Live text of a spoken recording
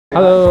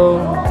Hello,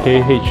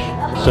 KH,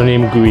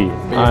 surname Gooi.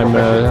 I'm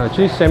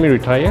actually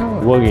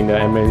semi-retired, worked in the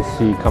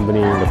MNC company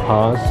in the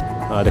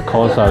past. The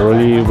course are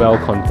really well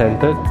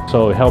contented,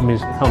 so it helped me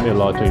a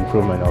lot to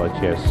improve my knowledge,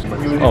 yes.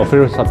 Oh,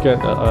 favorite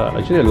subject?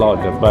 Actually a lot,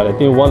 but I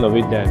think one of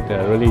it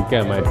that really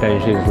get my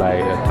attention is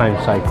like the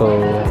time cycle,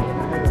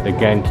 the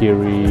Gantt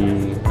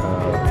theory,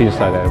 things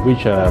like that,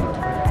 which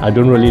I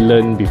don't really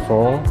learn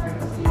before.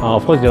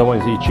 Of course, the other one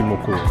is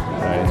Ichimoku,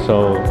 right?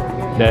 So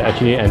that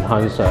actually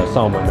enhance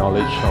some of my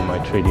knowledge on my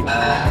trading.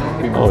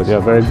 Oh, they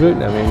are very good.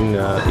 I mean,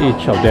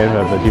 each of them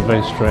have a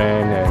different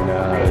strength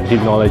and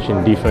deep knowledge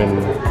in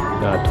different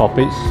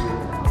topics.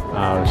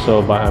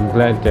 But I'm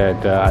glad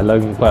that I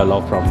learned quite a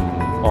lot from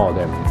all of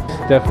them.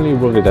 It's definitely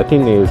worth it. I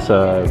think it's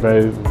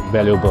very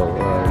valuable.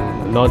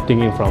 Not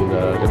thinking from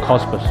the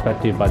cost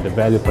perspective, but the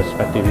value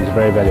perspective is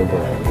very valuable.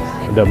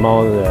 The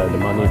amount, the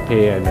money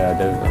pay and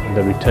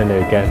the return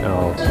that you get,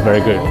 it's very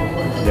good.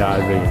 Yeah,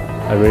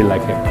 I really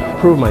like it.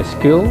 Improve my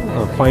skill,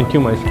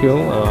 fine-tune my skill.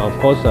 Of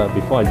course,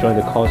 before I joined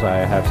the course, I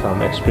have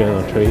some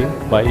experience on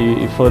trading, but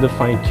it further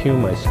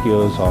fine-tune my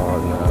skills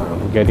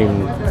on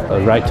getting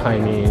the right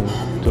timing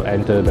to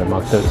enter the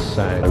markets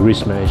and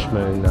risk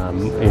management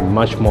in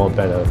much more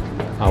better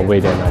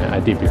way than I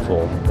did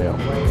before.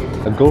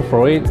 Yeah. Go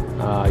for it.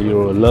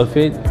 You'll love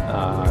it.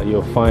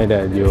 You'll find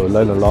that you'll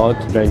learn a lot.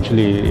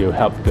 Eventually, you'll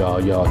help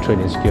your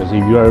trading skills.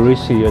 If you are really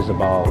serious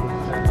about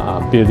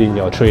building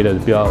your trader,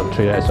 build a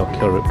trader as a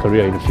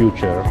career in the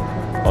future,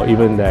 or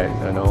even that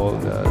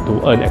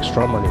to earn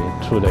extra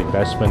money through the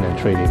investment and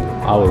trading,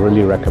 I would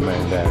really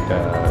recommend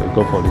that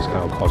go for these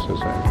kind of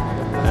courses.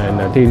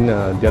 And I think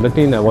the other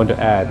thing I want to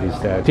add is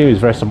that the team is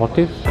very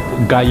supportive,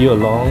 guide you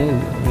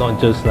along, not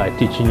just like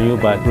teaching you,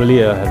 but really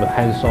have a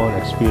hands-on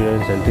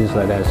experience and things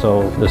like that.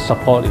 So the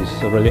support is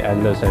really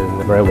endless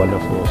and very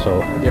wonderful.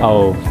 So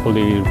I'll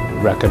fully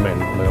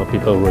recommend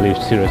people really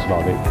serious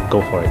about it,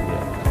 go for it.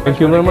 Yeah. Thank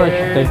you very much.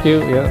 Thank you.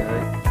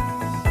 Yeah.